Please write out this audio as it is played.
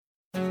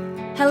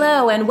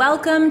Hello and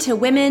welcome to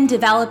Women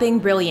Developing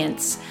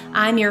Brilliance.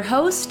 I'm your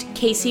host,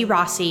 Casey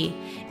Rossi.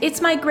 It's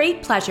my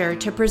great pleasure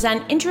to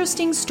present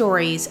interesting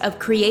stories of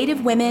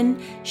creative women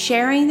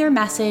sharing their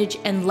message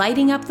and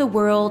lighting up the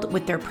world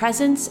with their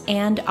presence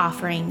and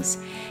offerings.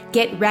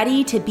 Get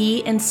ready to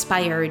be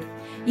inspired.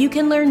 You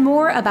can learn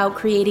more about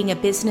creating a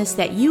business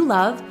that you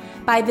love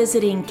by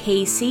visiting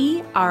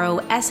kcrossi.com.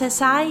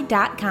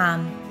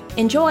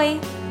 Enjoy!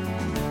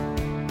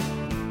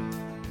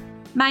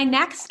 My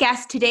next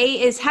guest today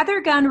is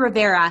Heather Gunn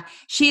Rivera.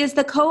 She is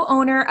the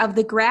co-owner of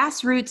the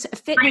Grassroots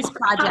Fitness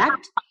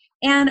Project.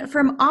 And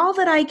from all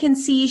that I can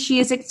see, she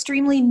is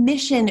extremely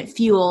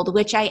mission-fueled,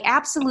 which I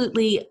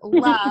absolutely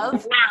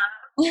love.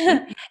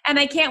 And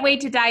I can't wait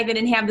to dive in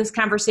and have this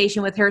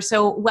conversation with her.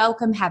 So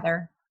welcome,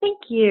 Heather. Thank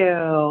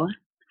you.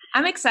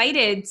 I'm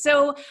excited.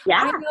 So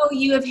I know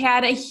you have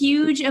had a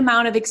huge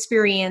amount of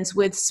experience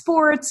with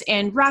sports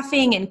and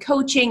roughing and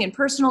coaching and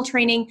personal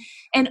training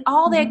and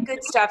all that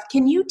good stuff.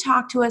 Can you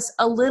talk to us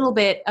a little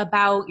bit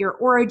about your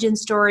origin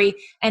story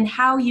and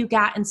how you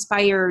got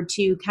inspired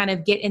to kind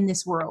of get in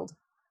this world?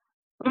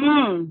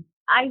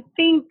 I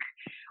think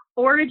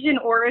origin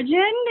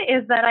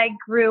is that I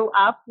grew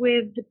up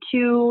with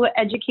two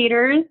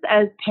educators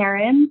as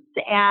parents,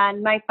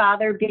 and my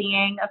father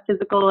being a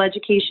physical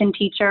education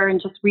teacher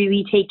and just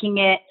really taking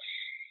it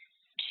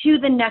to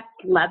the next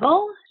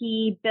level.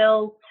 He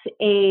built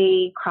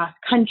a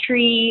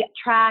cross-country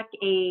track,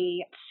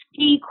 a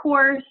ski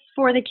course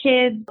for the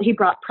kids. He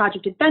brought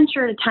Project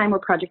Adventure at a time where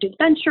Project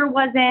Adventure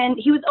wasn't.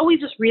 He was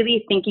always just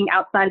really thinking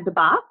outside of the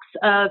box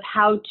of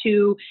how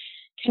to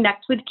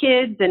connect with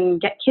kids and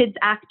get kids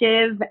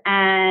active,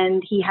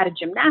 and he had a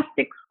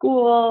gymnastics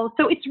school.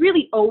 So it's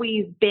really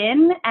always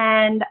been,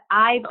 and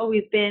I've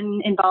always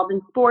been involved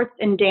in sports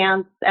and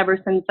dance ever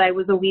since I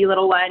was a wee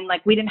little one.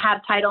 Like, we didn't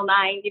have Title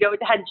IX, it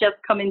had just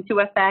come into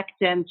effect,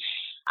 and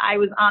I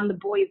was on the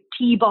boys'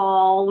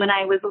 t-ball when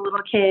I was a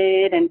little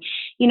kid, and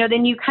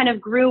then you kind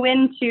of grew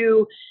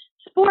into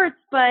sports,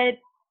 but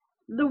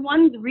the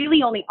ones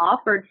really only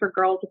offered for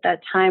girls at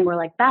that time were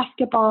like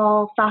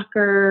basketball,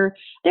 soccer,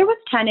 there was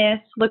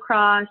tennis,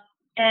 lacrosse,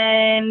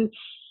 and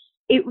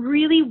it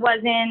really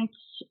wasn't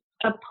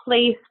a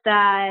place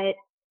that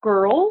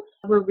girls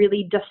were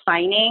really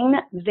defining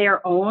their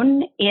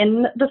own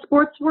in the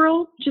sports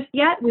world just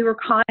yet. We were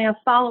kind of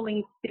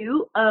following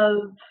suit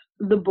of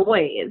the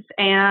boys,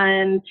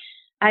 and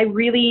I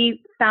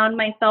really found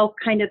myself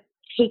kind of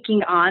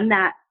taking on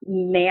that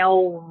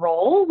male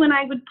role when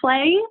I would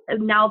play.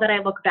 Now that I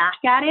look back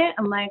at it,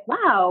 I'm like,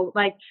 wow,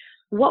 like,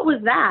 what was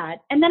that?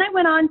 And then I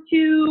went on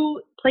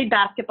to play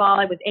basketball.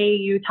 I was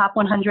AAU top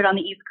 100 on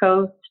the East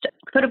Coast.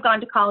 Could have gone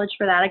to college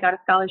for that. I got a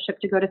scholarship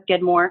to go to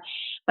Skidmore,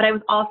 but I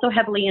was also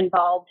heavily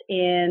involved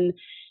in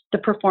the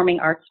performing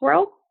arts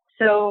world.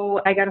 So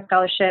I got a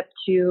scholarship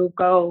to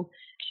go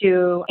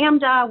to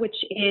AMDA, which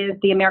is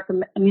the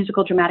American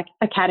Musical Dramatic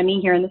Academy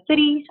here in the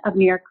city of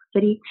New York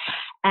City.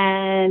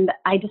 And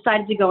I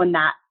decided to go in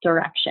that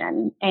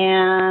direction.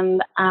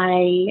 And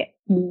I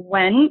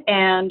went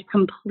and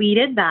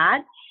completed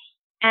that.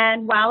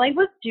 And while I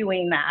was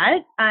doing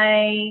that,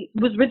 I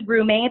was with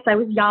roommates. I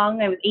was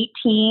young. I was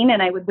 18,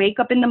 and I would wake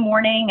up in the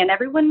morning, and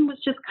everyone was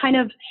just kind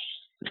of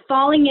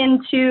falling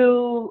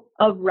into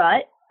a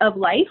rut of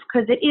life,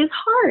 because it is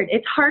hard.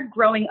 It's hard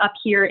growing up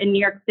here in New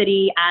York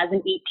City as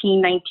an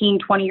 18, 19,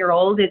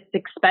 20-year-old. It's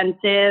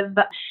expensive.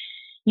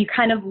 You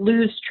kind of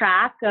lose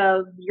track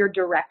of your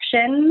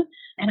direction.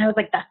 And I was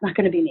like, that's not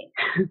going to be me.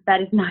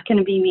 That is not going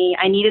to be me.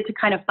 I needed to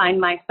kind of find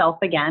myself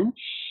again.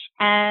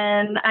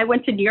 And I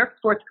went to New York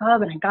Sports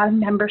Club, and I got a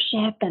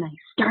membership, and I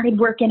started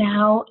working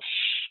out.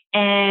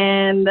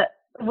 And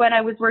when I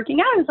was working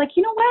out, I was like,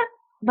 you know what?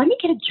 Let me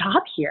get a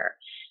job here.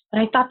 But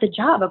I thought the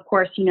job, of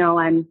course,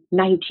 I'm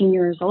 19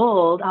 years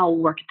old, I'll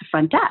work at the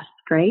front desk,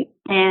 right?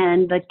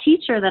 And the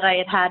teacher that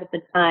I had at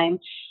the time,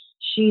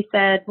 she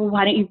said, well,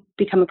 why don't you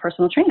become a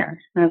personal trainer?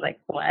 And I was like,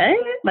 what?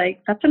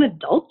 Like, that's an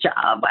adult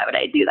job. Why would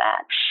I do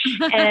that?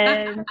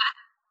 And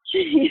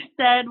she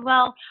said,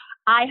 well,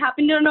 I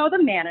happen to know the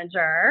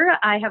manager.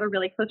 I have a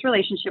really close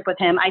relationship with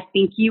him. I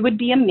think you would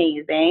be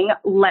amazing.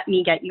 Let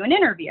me get you an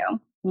interview.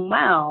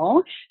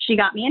 Well, she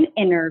got me an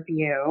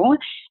interview,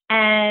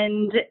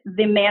 and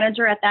the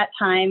manager at that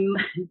time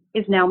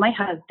is now my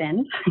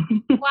husband.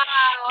 Wow,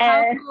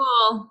 how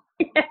cool.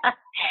 Yeah.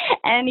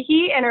 And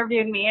he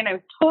interviewed me, and I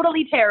was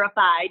totally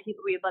terrified.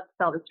 Let's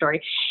tell the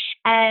story.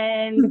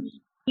 And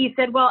he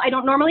said, well, I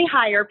don't normally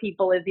hire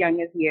people as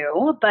young as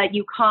you, but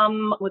you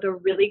come with a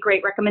really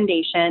great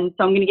recommendation,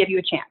 so I'm going to give you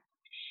a chance.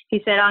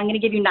 He said, I'm going to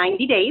give you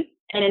 90 days.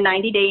 And in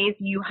 90 days,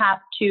 you have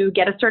to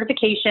get a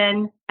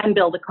certification and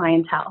build a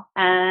clientele.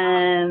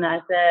 And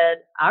I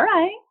said, all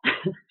right.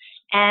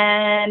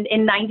 And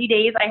in 90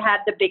 days, I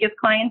had the biggest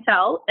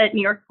clientele at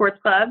New York Sports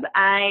Club.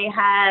 I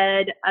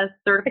had a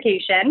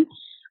certification.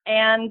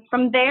 And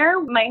from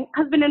there, my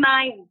husband and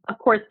I, of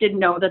course, didn't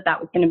know that that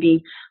was going to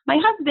be my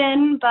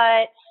husband,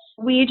 but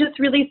we just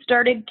really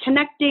started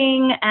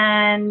connecting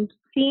and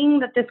seeing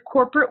that this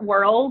corporate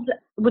world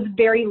was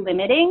very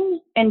limiting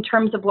in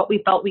terms of what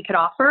we felt we could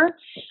offer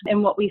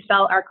and what we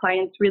felt our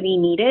clients really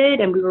needed.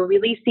 And we were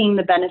really seeing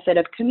the benefit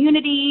of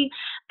community.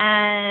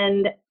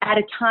 And at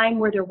a time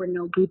where there were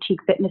no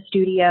boutique fitness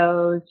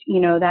studios,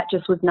 that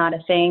just was not a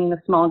thing.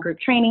 The small group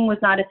training was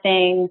not a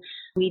thing.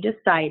 We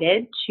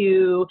decided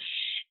to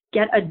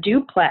get a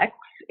duplex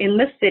in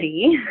the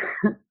city.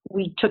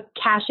 We took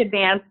cash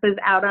advances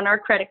out on our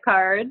credit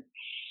cards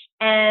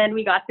and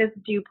we got this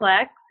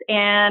duplex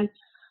and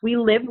we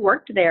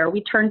worked there.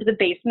 We turned the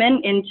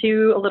basement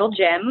into a little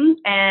gym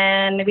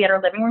and we had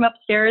our living room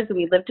upstairs and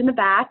we lived in the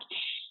back,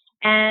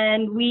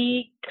 and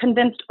we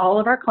convinced all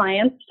of our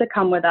clients to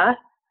come with us.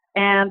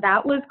 And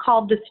that was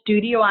called the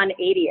Studio on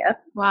 80th.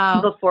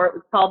 Wow. Before it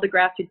was called the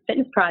Grassroots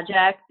Fitness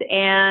Project.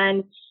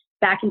 And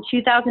back in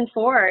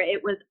 2004,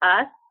 it was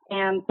us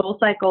and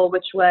SoulCycle,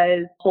 which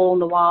was hole in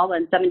the wall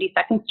on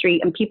 72nd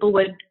Street. And people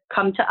would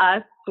come to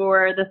us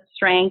for the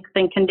strength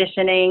and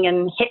conditioning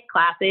and HIIT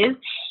classes.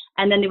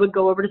 And then they would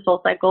go over to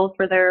SoulCycle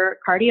for their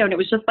cardio. And it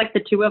was just like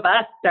the two of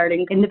us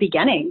starting in the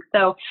beginning.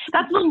 So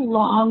that's a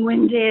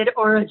long-winded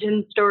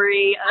origin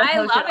story. I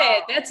love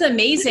it. That's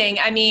amazing.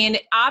 I mean,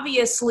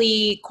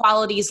 obviously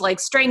qualities like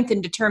strength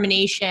and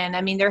determination.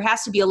 I mean, there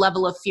has to be a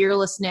level of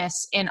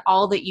fearlessness in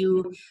all that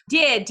you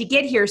did to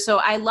get here. So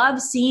I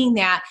love seeing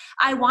that.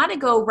 I want to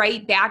go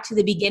right back to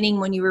the beginning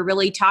when you were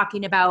really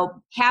talking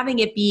about having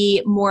it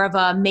be more of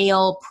a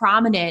male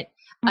prominent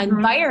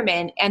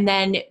environment and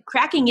then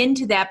cracking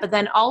into that. But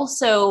then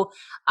also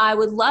I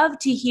would love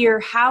to hear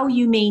how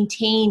you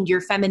maintained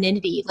your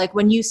femininity. Like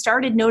when you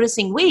started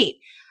noticing, wait,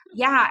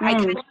 I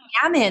kind of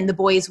am in the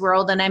boys'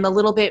 world and I'm a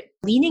little bit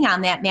leaning on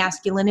that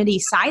masculinity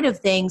side of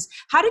things.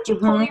 How did you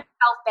pull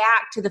yourself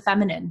back to the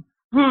feminine?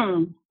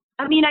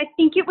 I mean, I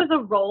think it was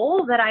a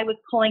role that I was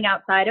pulling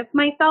outside of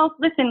myself.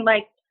 Listen,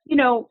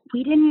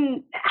 we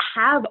didn't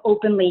have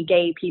openly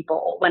gay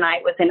people when I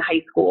was in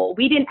high school.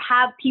 We didn't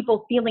have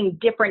people feeling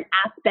different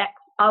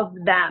aspects of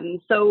them.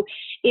 So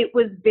it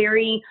was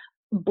very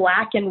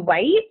black and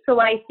white. So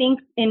I think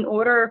in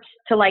order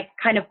to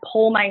kind of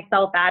pull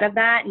myself out of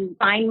that and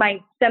find my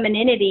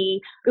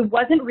femininity, it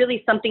wasn't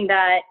really something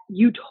that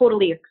you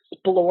totally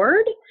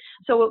explored.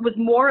 So it was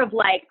more of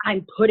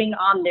I'm putting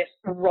on this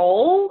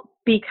role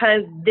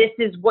because this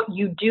is what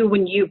you do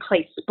when you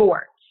play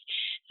sports.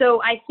 So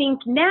I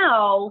think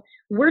now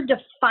we're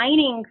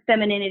defining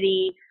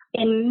femininity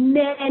in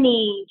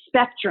many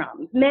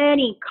spectrums,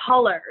 many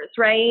colors,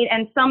 right?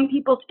 And some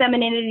people's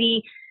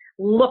femininity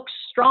looks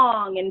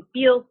strong and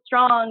feels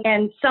strong,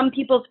 and some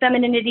people's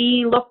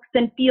femininity looks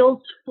and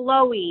feels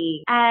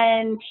flowy.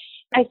 And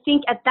I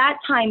think at that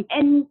time,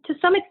 and to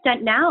some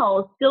extent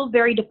now, still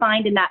very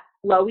defined in that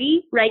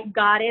flowy, right,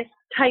 goddess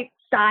type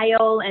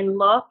style and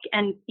look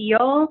and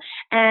feel.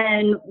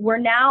 And we're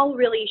now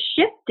really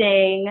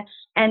shifting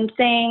and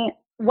saying,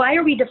 why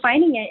are we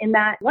defining it in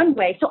that one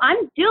way? So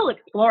I'm still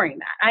exploring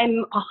that.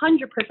 I'm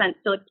 100%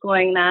 still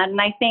exploring that.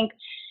 And I think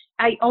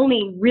I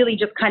only really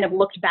just kind of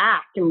looked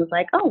back and was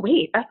like, oh,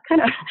 wait, that's kind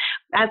of,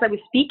 as I was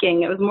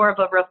speaking, it was more of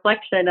a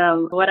reflection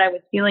of what I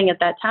was feeling at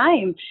that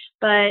time.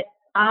 But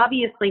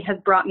obviously has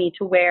brought me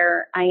to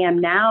where I am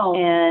now.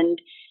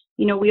 And,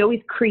 we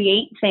always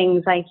create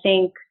things, I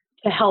think,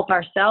 to help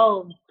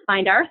ourselves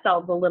find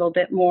ourselves a little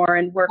bit more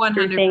and work 100%.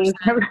 Through things,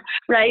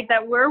 right,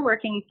 that we're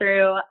working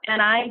through. And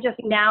I just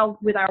now,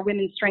 with our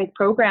Women's Strength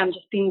program,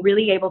 just being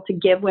really able to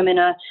give women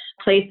a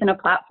place and a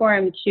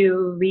platform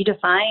to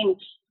redefine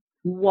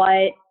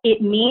what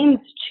it means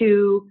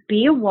to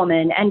be a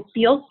woman and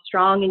feel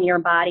strong in your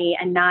body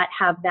and not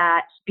have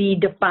that be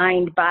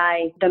defined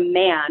by the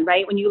man,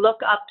 right? When you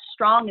look up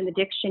strong in the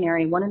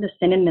dictionary, one of the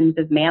synonyms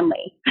is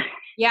manly.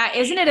 Yeah,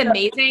 isn't it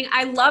amazing?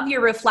 I love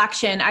your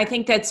reflection. I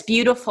think that's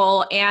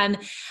beautiful. And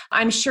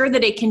I'm sure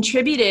that it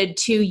contributed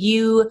to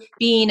you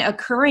being a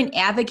current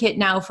advocate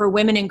now for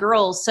women and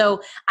girls.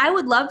 So I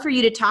would love for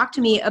you to talk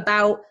to me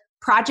about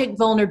Project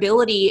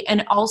Vulnerability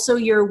and also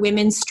your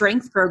women's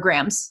strength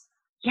programs.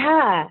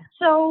 Yeah.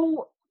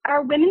 So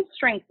our women's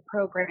strength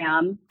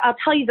program, I'll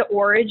tell you the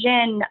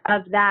origin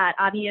of that.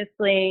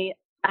 Obviously,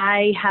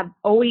 I have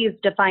always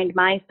defined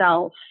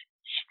myself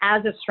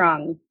as a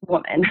strong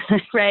woman,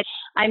 right?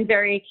 I'm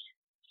very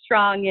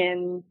strong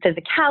in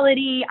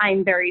physicality.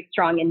 I'm very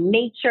strong in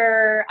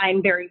nature.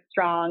 I'm very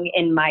strong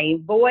in my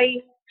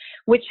voice,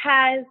 which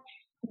has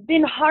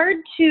been hard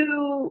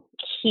to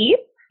keep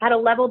at a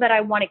level that I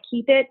want to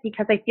keep it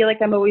because I feel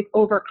like I'm always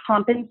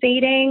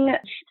overcompensating.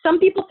 Some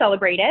people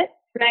celebrate it,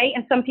 right?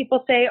 And some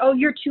people say, oh,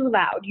 you're too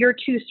loud, you're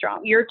too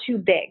strong, you're too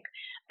big.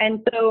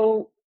 And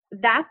so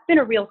that's been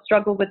a real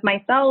struggle with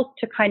myself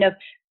to kind of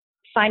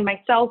find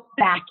myself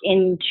back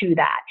into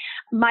that.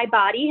 My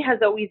body has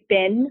always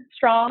been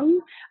strong.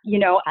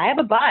 I have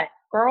a butt.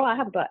 Girl, I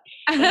have a butt.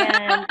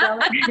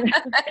 And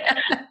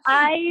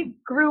I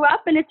grew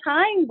up in a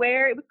time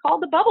where it was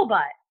called the bubble butt,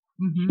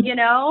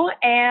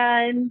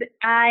 and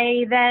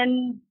I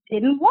then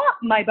didn't want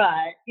my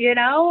butt,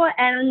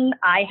 and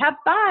I have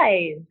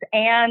thighs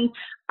and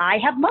I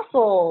have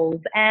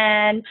muscles.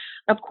 And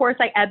of course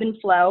I ebb and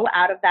flow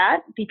out of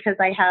that because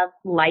I have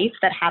life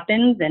that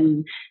happens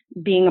and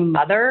being a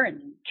mother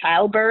and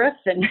childbirth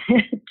and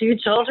 2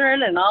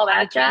 children and all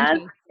that jazz.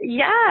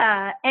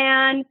 Yeah.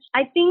 And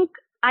I think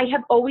I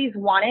have always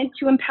wanted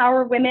to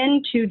empower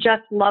women to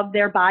just love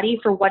their body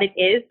for what it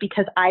is,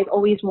 because I've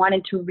always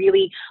wanted to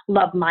really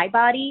love my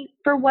body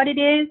for what it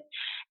is.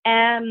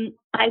 And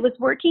I was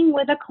working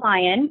with a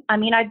client. I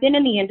mean, I've been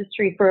in the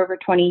industry for over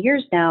 20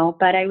 years now,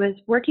 but I was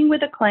working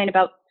with a client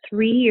about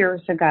 3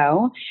 years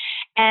ago,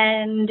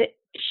 and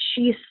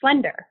she's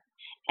slender.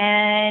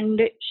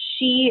 And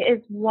she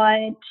is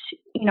what,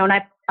 and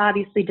I've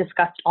obviously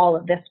discussed all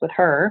of this with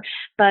her,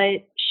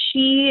 but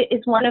she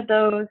is one of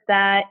those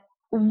that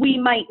we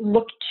might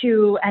look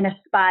to and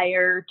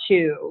aspire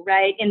to,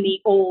 right? In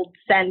the old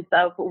sense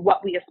of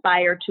what we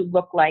aspire to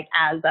look like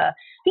as a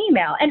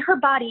female. And her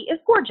body is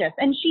gorgeous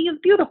and she is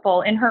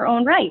beautiful in her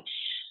own right.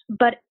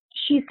 But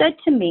she said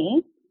to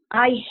me,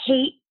 I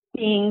hate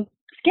being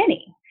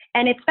skinny.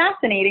 And it's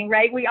fascinating,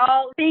 right? We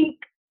all think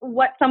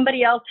what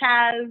somebody else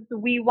has,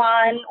 we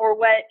want, or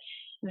what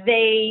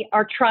they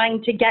are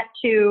trying to get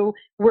to.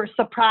 We're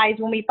surprised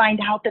when we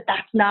find out that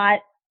that's not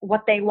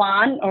what they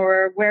want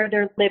or where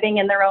they're living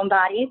in their own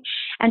bodies.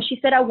 And she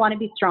said, I want to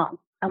be strong.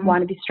 I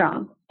want to be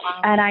strong.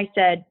 Wow. And I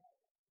said,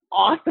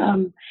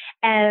 awesome.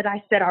 And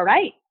I said, all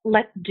right,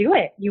 let's do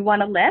it. You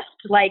want to lift?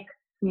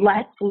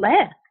 Let's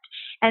lift.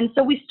 And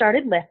so we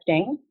started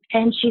lifting.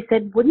 And she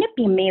said, wouldn't it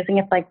be amazing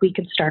if we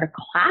could start a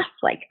class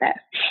like this?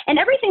 And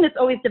everything that's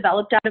always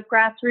developed out of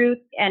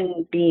grassroots,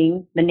 and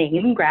being the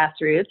name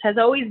grassroots, has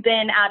always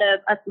been out of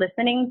us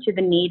listening to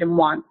the need and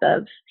wants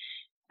of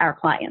our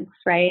clients,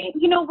 right?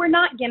 We're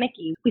not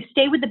gimmicky. We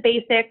stay with the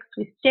basics.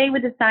 We stay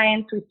with the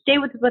science. We stay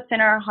with what's in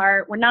our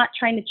heart. We're not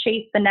trying to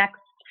chase the next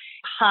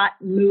hot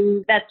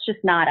move. That's just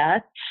not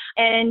us.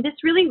 And this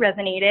really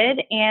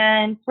resonated.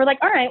 And we're like,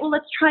 all right, well,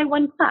 let's try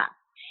one class.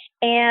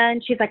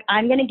 And she's like,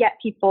 I'm going to get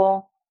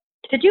people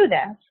to do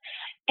this.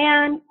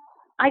 And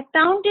I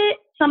found it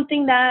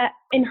something that,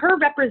 in her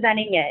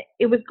representing it,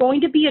 it was going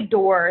to be a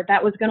door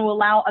that was going to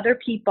allow other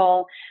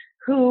people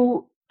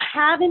who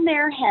have in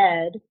their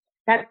head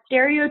that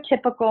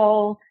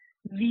stereotypical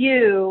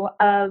view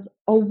of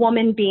a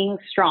woman being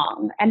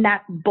strong, and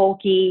that's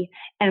bulky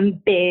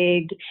and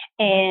big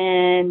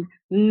and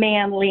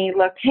manly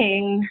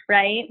looking,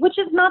 right? Which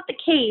is not the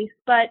case,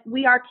 but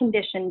we are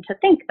conditioned to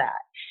think that.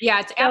 Yeah,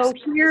 it's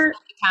absolutely a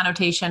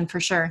connotation for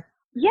sure.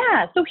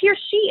 Yeah, so here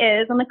she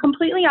is on the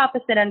completely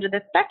opposite end of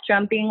the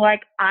spectrum, being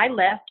like, I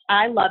lift,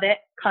 I love it,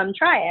 come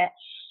try it.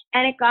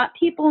 And it got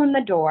people in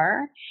the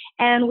door,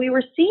 and we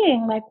were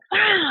seeing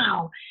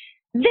wow,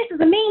 this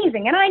is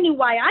amazing. And I knew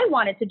why I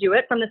wanted to do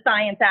it, from the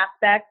science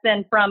aspects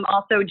and from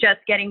also just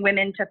getting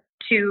women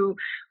to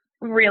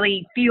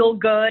really feel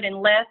good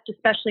and lift,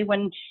 especially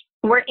when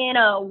we're in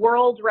a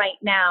world right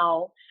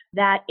now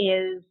that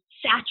is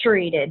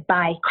saturated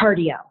by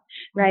cardio,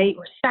 right?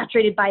 We're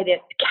saturated by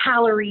this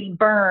calorie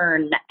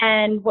burn.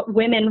 And what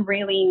women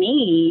really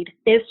need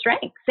is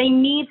strength. They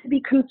need to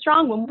become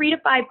strong. When 3 to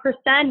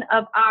 5%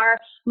 of our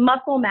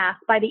muscle mass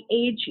by the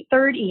age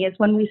 30 is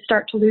when we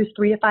start to lose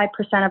 3 to 5%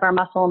 of our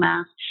muscle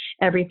mass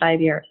every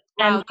 5 years.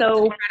 Wow, and so that's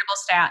an incredible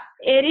stat.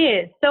 It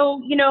is.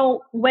 So,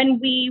 when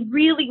we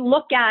really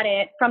look at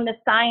it from the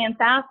science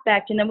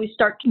aspect, and then we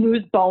start to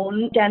lose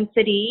bone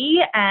density,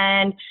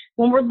 and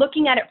when we're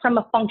looking at it from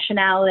a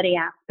functionality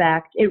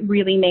aspect, it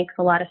really makes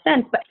a lot of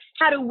sense. But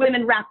how do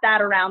women wrap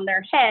that around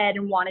their head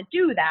and want to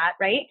do that,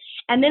 right?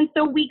 And then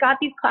so we got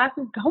these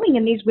classes going,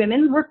 and these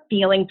women were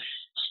feeling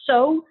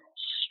so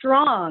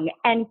strong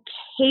and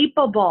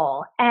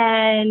capable.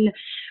 And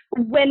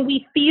when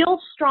we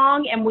feel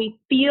strong and we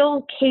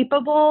feel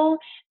capable,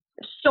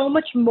 so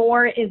much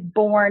more is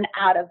born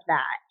out of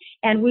that.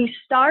 And we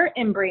start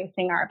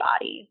embracing our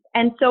bodies.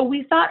 And so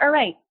we thought, all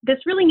right, this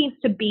really needs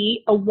to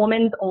be a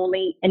woman's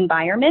only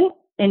environment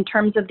in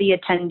terms of the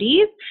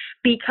attendees,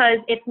 because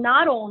it's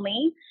not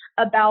only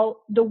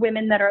about the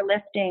women that are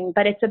lifting,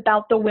 but it's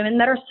about the women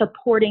that are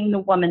supporting the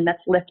woman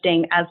that's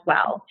lifting as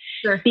well.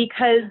 Sure.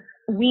 Because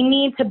we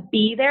need to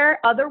be there.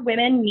 Other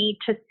women need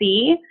to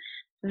see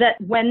that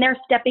when they're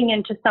stepping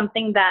into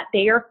something that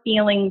they are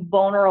feeling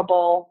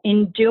vulnerable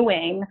in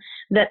doing,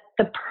 that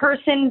the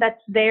person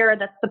that's there,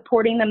 that's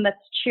supporting them, that's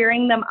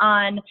cheering them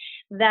on,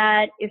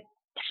 that is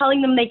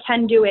telling them they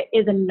can do it,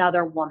 is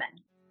another woman.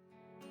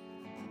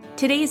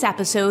 Today's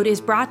episode is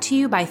brought to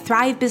you by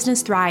Thrive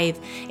Business Thrive,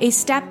 a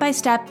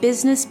step-by-step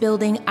business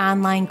building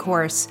online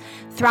course.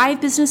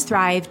 Thrive Business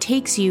Thrive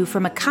takes you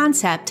from a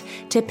concept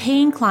to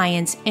paying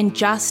clients in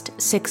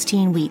just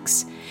 16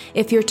 weeks.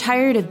 If you're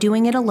tired of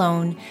doing it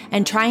alone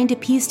and trying to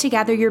piece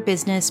together your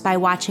business by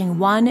watching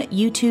one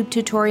YouTube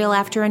tutorial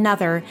after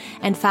another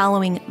and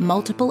following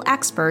multiple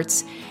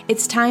experts,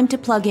 it's time to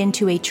plug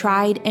into a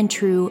tried and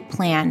true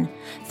plan.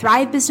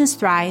 Thrive Business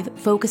Thrive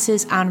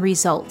focuses on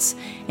results,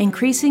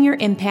 increasing your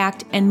impact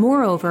impact, and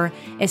moreover,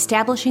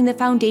 establishing the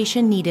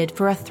foundation needed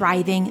for a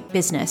thriving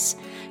business.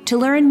 To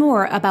learn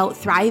more about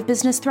Thrive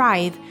Business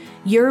Thrive,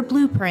 your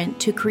blueprint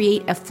to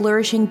create a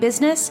flourishing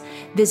business,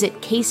 visit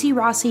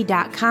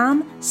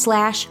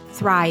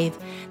CaseyRossi.com/thrive.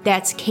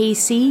 That's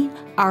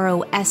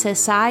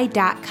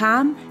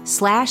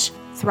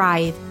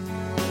KCROSSI.com/thrive.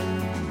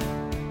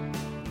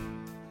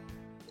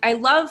 I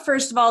love,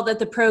 first of all, that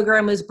the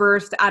program was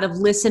birthed out of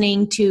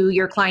listening to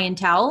your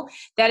clientele.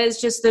 That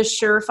is just the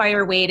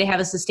surefire way to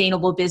have a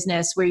sustainable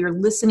business, where you're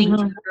listening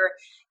to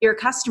your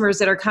customers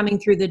that are coming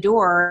through the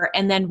door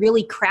and then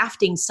really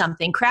crafting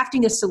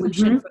a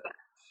solution for them.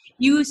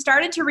 You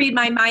started to read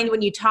my mind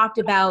when you talked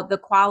about the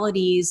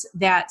qualities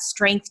that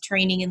strength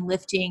training and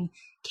lifting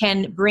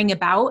can bring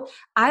about.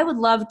 I would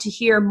love to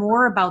hear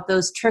more about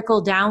those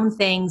trickle down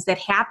things that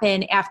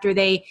happen after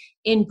they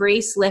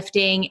embrace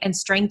lifting and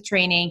strength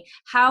training.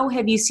 How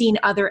have you seen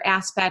other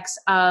aspects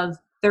of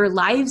their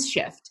lives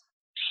shift?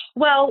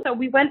 Well, so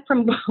we went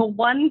from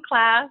one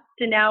class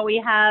to now we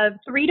have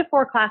 3 to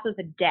 4 classes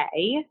a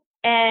day.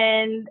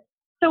 And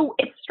so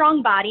it's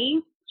strong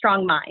body,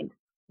 strong mind.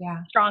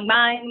 Yeah. Strong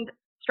mind,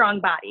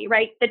 strong body,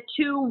 right? The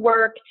two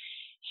work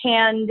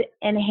hand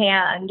in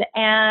hand.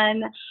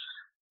 And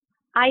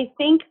I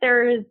think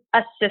there's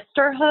a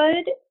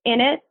sisterhood in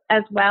it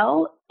as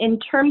well, in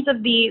terms of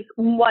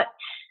what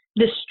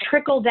this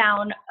trickle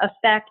down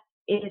effect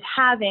is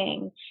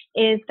having,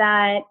 is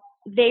that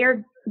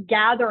they're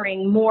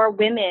gathering more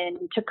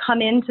women to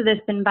come into this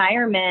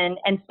environment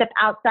and step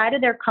outside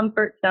of their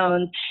comfort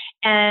zones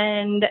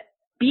and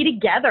be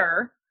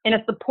together in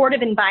a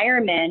supportive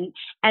environment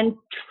and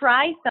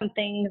try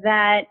something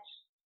that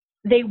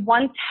they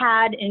once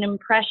had an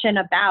impression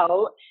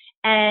about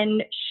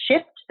and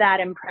shift that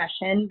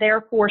impression,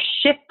 therefore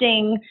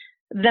shifting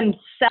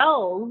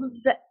themselves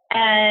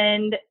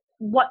and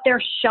what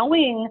they're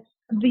showing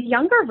the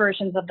younger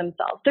versions of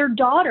themselves, their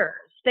daughters,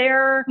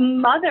 their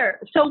mother.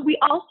 So we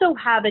also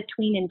have a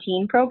tween and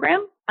teen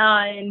program,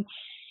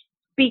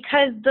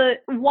 because the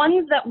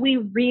ones that we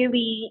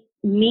really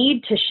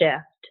need to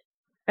shift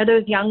are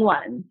those young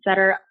ones that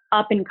are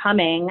up and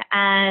coming.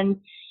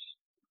 And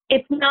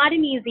it's not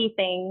an easy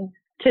thing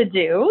to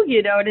do,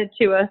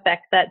 to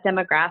affect that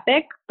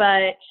demographic.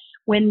 But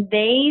when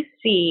they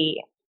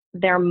see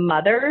their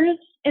mothers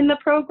in the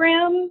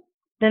program,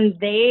 then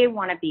they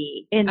want to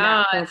be in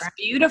that program. It's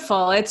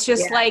beautiful. It's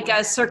just like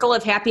a circle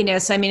of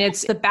happiness. I mean,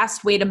 it's the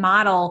best way to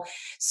model.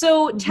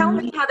 So tell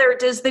me, Heather,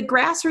 does the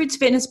Grassroots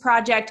Fitness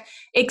Project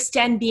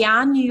extend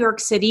beyond New York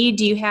City?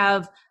 Do you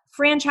have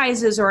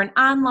franchises or an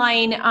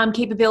online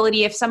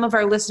capability? If some of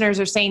our listeners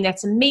are saying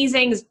that's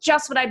amazing, it's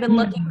just what I've been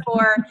looking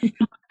for,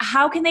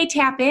 how can they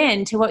tap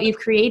into what you've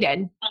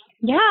created?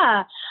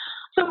 Yeah.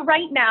 So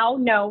right now,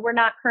 no, we're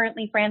not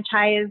currently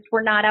franchised.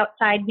 We're not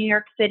outside New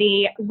York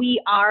City.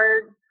 We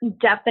are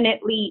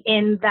definitely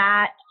in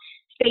that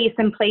space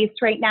and place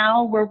right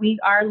now where we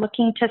are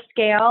looking to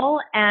scale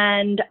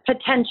and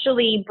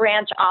potentially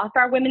branch off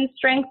our women's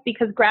strength,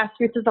 because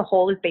Grassroots as a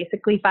whole is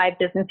basically 5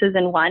 businesses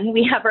in one.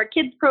 We have our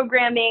kids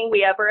programming, we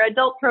have our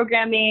adult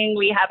programming,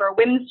 we have our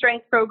women's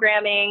strength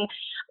programming,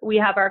 we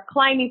have our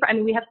climbing.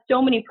 We have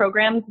so many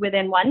programs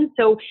within one.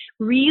 So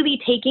really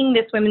taking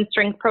this women's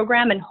strength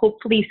program and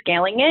hopefully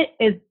scaling it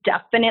is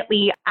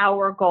definitely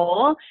our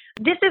goal.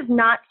 This is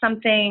not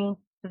something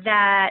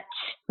that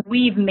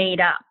we've made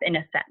up, in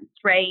a sense,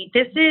 right?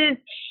 This is,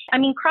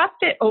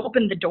 CrossFit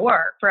opened the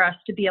door for us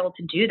to be able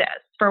to do this,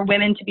 for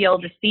women to be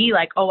able to see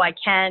like, oh, I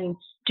can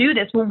do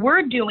this. What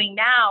we're doing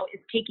now is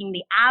taking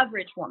the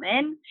average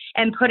woman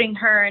and putting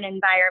her in an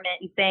environment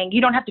and saying,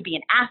 you don't have to be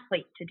an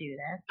athlete to do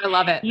this. I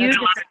love it.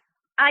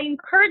 I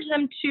encourage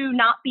them to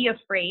not be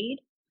afraid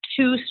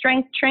to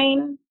strength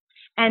train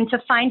and to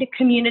find a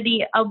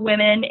community of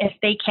women, if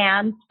they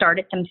can, start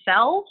it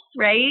themselves,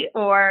 right?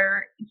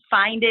 Or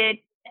find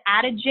it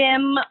at a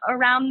gym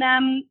around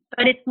them,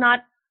 but it's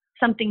not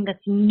something that's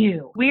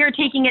new. We are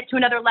taking it to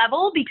another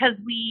level because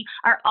we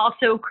are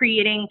also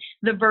creating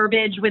the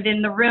verbiage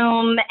within the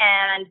room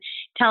and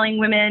telling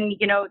women,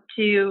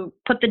 to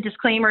put the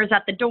disclaimers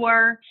at the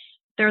door.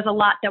 There's a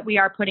lot that we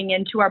are putting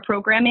into our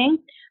programming,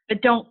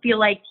 but don't feel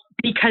like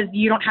because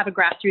you don't have a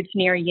Grassroots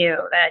near you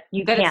that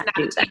you can't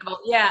do that.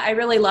 Yeah, I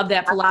really love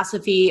that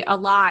philosophy a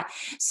lot.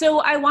 So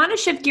I want to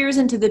shift gears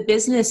into the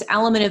business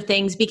element of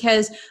things,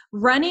 because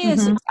running a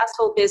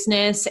successful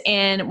business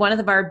in one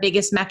of our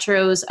biggest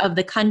metros of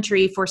the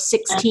country for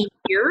 16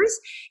 years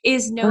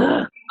is no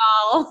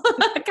small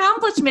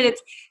accomplishment.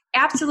 It's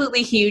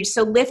absolutely huge.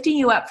 So lifting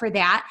you up for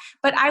that.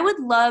 But I would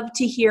love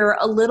to hear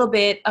a little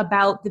bit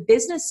about the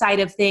business side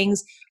of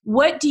things.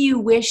 What do you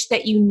wish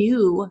that you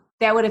knew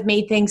that would have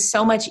made things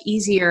so much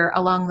easier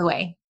along the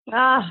way?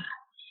 I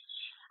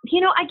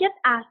get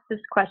asked this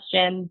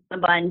question a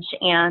bunch.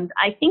 And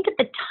I think at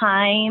the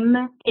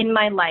time in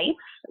my life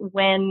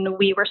when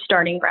we were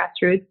starting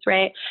Grassroots,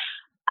 right,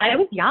 I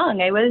was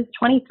young. I was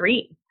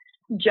 23,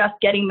 just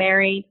getting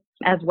married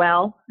as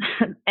well.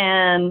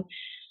 And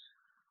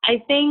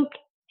I think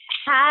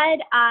had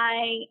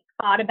I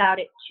thought about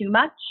it too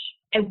much,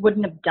 I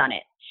wouldn't have done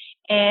it.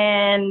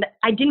 and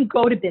I didn't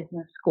go to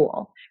business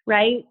school,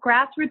 right?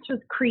 Grassroots was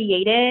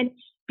created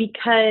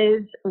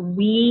because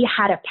we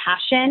had a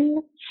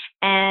passion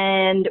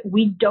and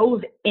we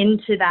dove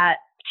into that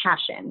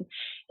passion.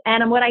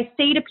 And what I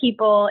say to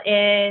people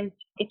is,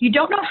 if you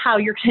don't know how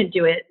you're going to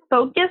do it,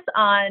 focus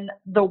on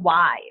the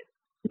whys,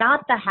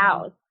 not the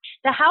hows.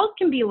 The hows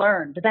can be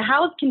learned. The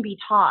hows can be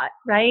taught,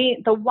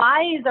 right? The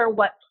whys are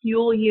what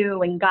fuel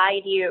you and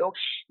guide you.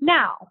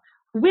 Now,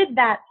 with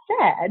that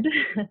said,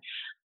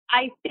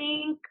 I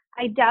think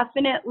I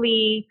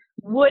definitely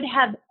would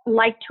have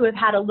liked to have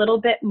had a little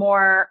bit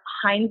more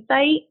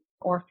hindsight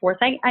or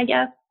foresight, I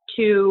guess,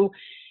 to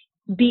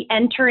be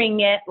entering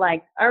it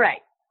like, all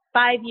right,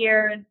 5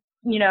 years,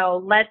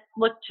 let's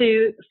look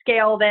to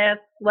scale this.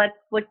 Let's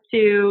look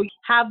to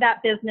have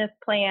that business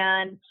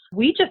plan.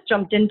 We just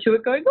jumped into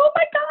it going, oh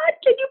my God,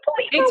 can you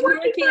believe it's we're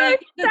working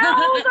for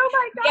ourselves? Oh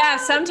my God. Yeah,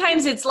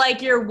 sometimes it's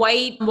like you're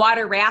white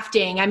water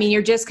rafting. I mean,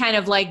 you're just kind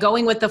of like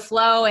going with the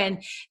flow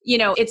and,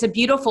 it's a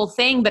beautiful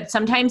thing, but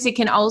sometimes it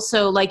can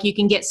also like you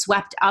can get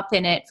swept up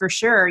in it for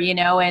sure,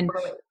 and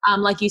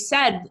like you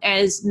said,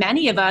 as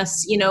many of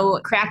us,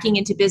 cracking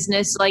into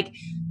business, like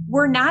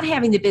we're not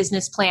having the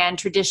business plan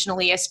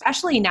traditionally,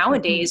 especially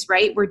nowadays,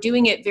 right? We're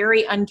doing it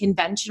very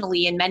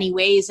unconventionally in many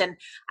ways. And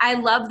I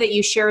love that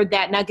you shared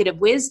that nugget of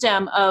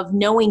wisdom of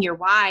knowing your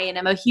why. And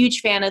I'm a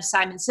huge fan of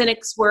Simon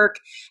Sinek's work.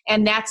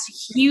 And that's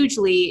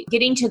hugely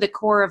getting to the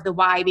core of the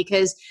why,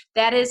 because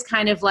that is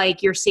kind of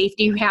like your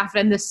safety raft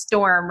in the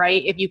storm,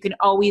 right? If you can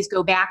always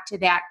go back to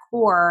that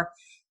core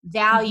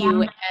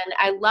value. And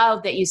I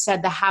love that you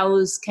said the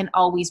hows can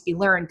always be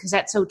learned, because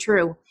that's so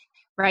true,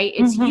 right?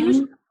 It's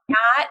usually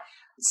not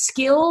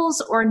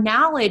skills or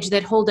knowledge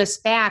that hold us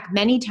back.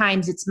 Many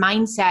times it's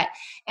mindset.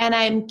 And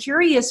I'm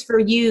curious for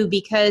you,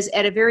 because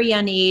at a very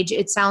young age,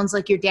 it sounds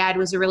like your dad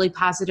was a really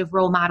positive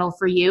role model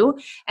for you.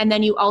 And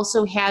then you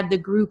also had the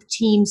group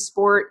team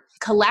sport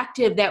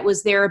collective that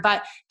was there.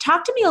 But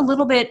talk to me a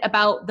little bit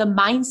about the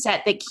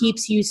mindset that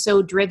keeps you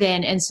so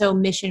driven and so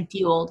mission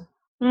fueled.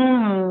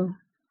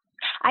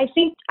 I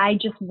think I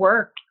just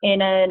work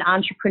in an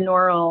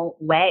entrepreneurial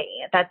way.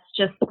 That's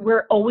just,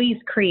 we're always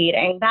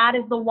creating. That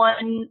is the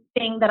one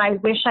thing that I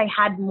wish I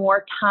had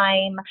more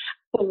time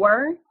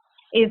for,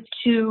 is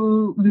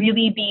to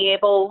really be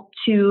able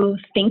to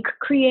think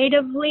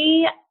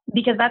creatively,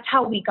 because that's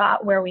how we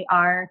got where we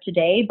are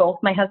today, both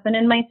my husband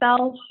and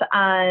myself.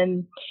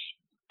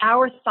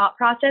 Our thought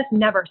process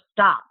never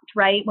stopped,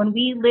 right? When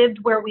we lived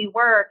where we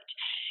worked,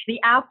 the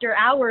after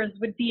hours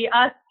would be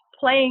us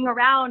playing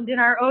around in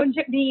our own,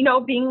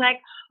 being like,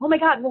 oh my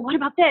God, well, what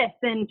about this?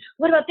 And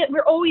what about that?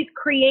 We're always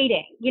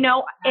creating,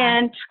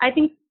 and I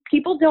think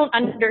people don't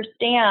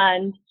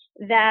understand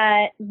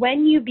that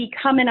when you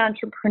become an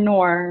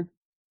entrepreneur,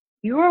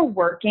 you are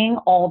working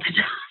all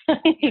the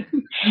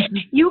time.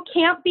 You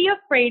can't be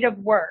afraid of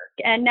work.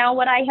 And now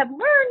what I have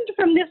learned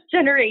from this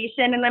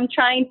generation, and I'm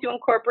trying to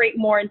incorporate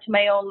more into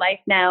my own life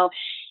now,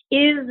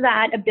 is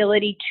that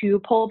ability to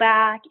pull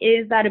back,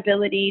 is that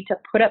ability to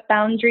put up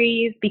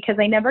boundaries, because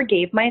I never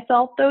gave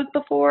myself those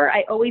before.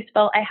 I always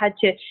felt I had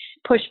to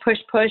push,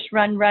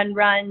 run,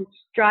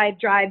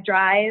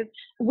 drive,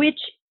 which,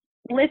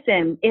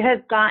 listen, it has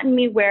gotten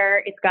me where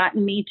it's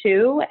gotten me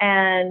to,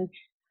 and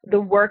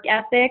the work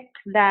ethic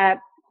that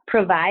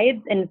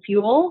provides and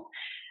fuel.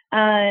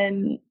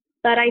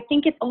 But I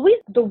think it's always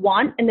the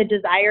want and the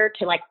desire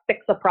to like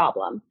fix a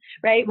problem,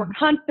 right? We're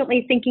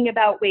constantly thinking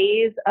about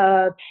ways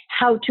of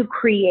how to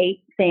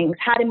create things,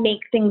 how to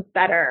make things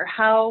better,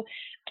 how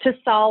to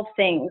solve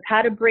things,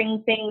 how to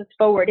bring things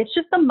forward. It's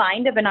just the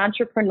mind of an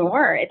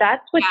entrepreneur.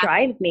 That's what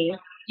drives me.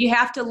 You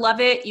have to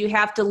love it. You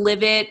have to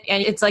live it.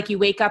 And it's like you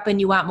wake up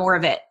and you want more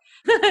of it.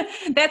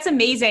 That's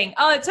amazing.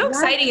 Oh, it's so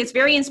exciting. It's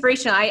very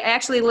inspirational. I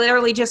actually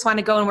literally just want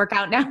to go and work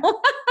out now.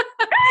 All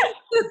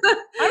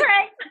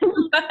right.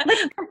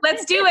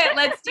 Let's do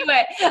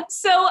it.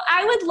 So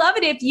I would love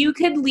it if you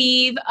could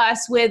leave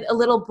us with a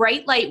little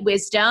bright light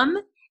wisdom,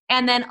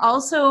 and then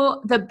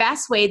also the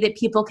best way that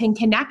people can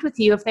connect with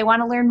you if they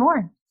want to learn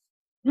more.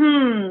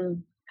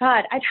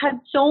 God, I've had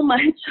so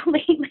much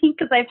lately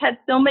because I've had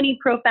so many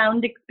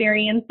profound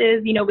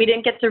experiences. We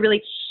didn't get to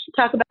really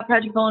talk about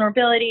Project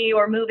Vulnerability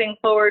or moving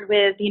forward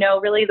with,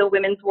 really the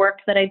women's work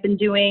that I've been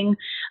doing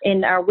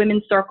in our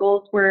women's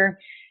circles we're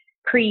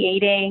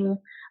creating.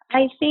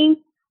 I think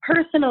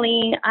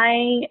personally,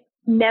 I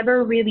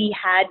never really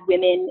had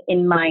women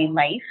in my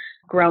life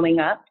growing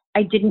up.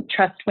 I didn't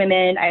trust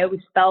women. I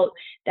always felt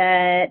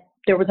that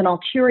there was an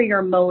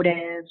ulterior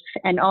motive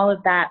and all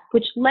of that,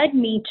 which led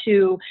me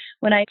to,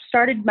 when I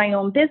started my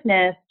own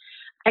business,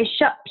 I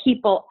shut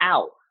people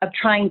out of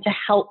trying to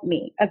help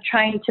me, of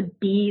trying to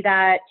be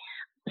that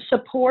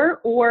support,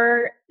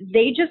 or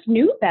they just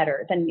knew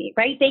better than me,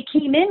 right? They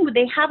came in,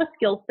 they have a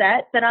skill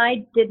set that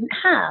I didn't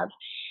have.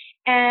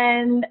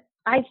 And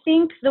I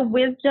think the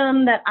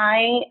wisdom that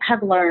I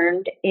have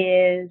learned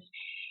is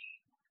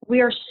we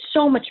are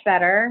so much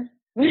better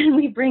when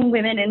we bring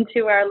women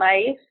into our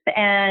life,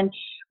 and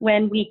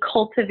when we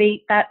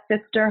cultivate that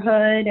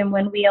sisterhood, and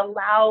when we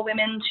allow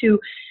women to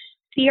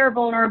see our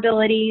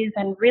vulnerabilities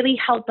and really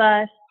help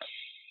us.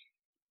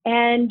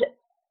 And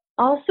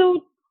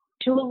also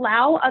to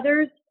allow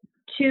others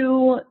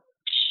to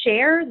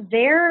share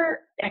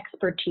their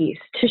expertise,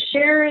 to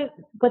share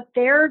what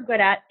they're good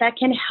at that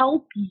can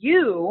help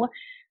you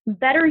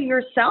better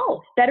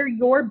yourself, better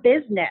your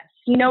business.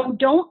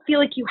 Don't feel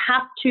like you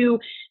have to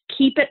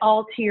keep it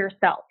all to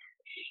yourself.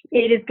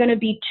 It is going to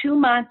be too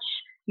much.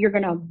 You're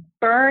going to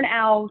burn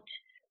out.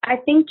 I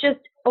think just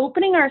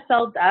opening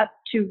ourselves up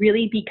to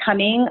really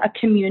becoming a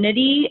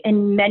community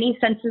in many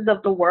senses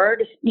of the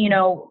word,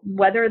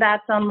 whether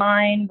that's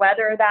online,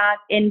 whether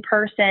that's in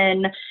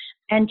person,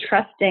 and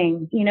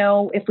trusting,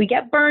 if we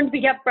get burned,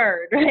 we get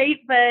burned, right?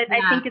 But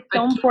yeah, I think it's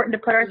so important to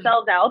put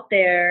ourselves out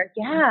there.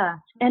 Yeah.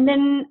 And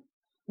then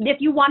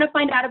if you want to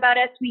find out about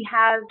us, we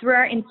have through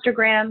our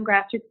Instagram,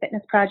 Grassroots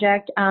Fitness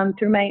Project,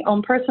 through my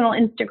own personal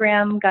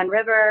Instagram, Gun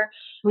River.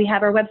 We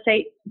have our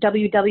website,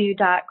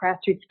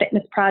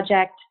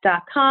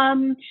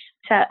 www.grassrootsfitnessproject.com,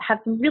 to have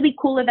some really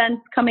cool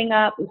events coming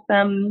up with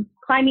some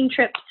climbing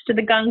trips to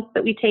the gunks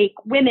that we take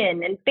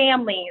women and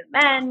families,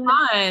 men.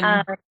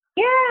 Fun.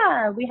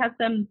 Yeah, we have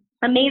some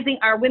amazing.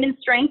 Our Women's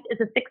Strength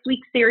is a 6-week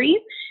series.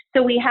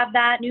 So we have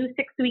that new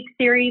 6-week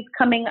series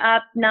coming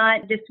up,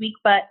 not this week,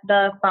 but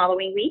the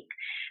following week.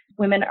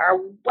 Women are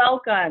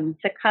welcome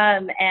to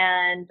come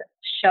and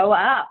show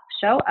up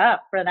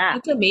for that.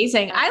 That's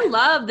amazing. I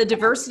love the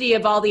diversity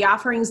of all the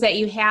offerings that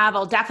you have.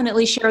 I'll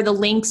definitely share the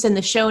links in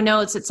the show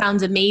notes. It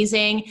sounds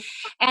amazing.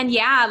 And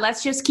yeah,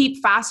 let's just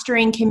keep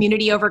fostering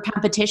community over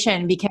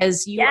competition,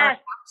 because you are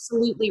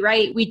absolutely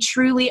right. We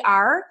truly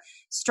are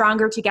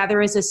stronger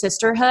together as a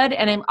sisterhood,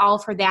 and I'm all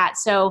for that.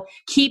 So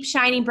keep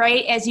shining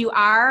bright as you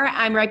are.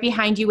 I'm right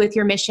behind you with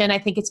your mission. I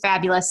think it's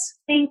fabulous.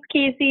 Thanks,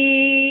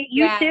 Casey.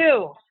 You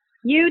too.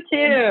 You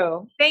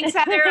too. Thanks,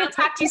 Heather. I'll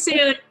talk to you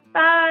soon.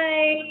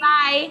 Bye.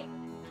 Bye.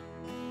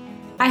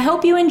 I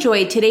hope you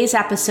enjoyed today's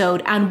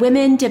episode on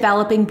women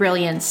developing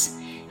brilliance.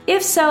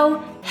 If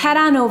so, head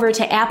on over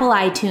to Apple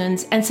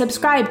iTunes and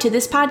subscribe to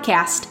this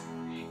podcast.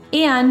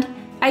 And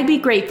I'd be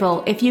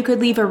grateful if you could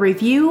leave a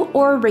review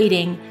or a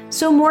rating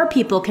so more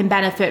people can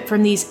benefit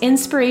from these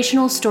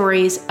inspirational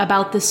stories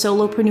about the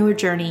solopreneur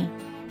journey.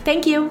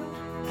 Thank you.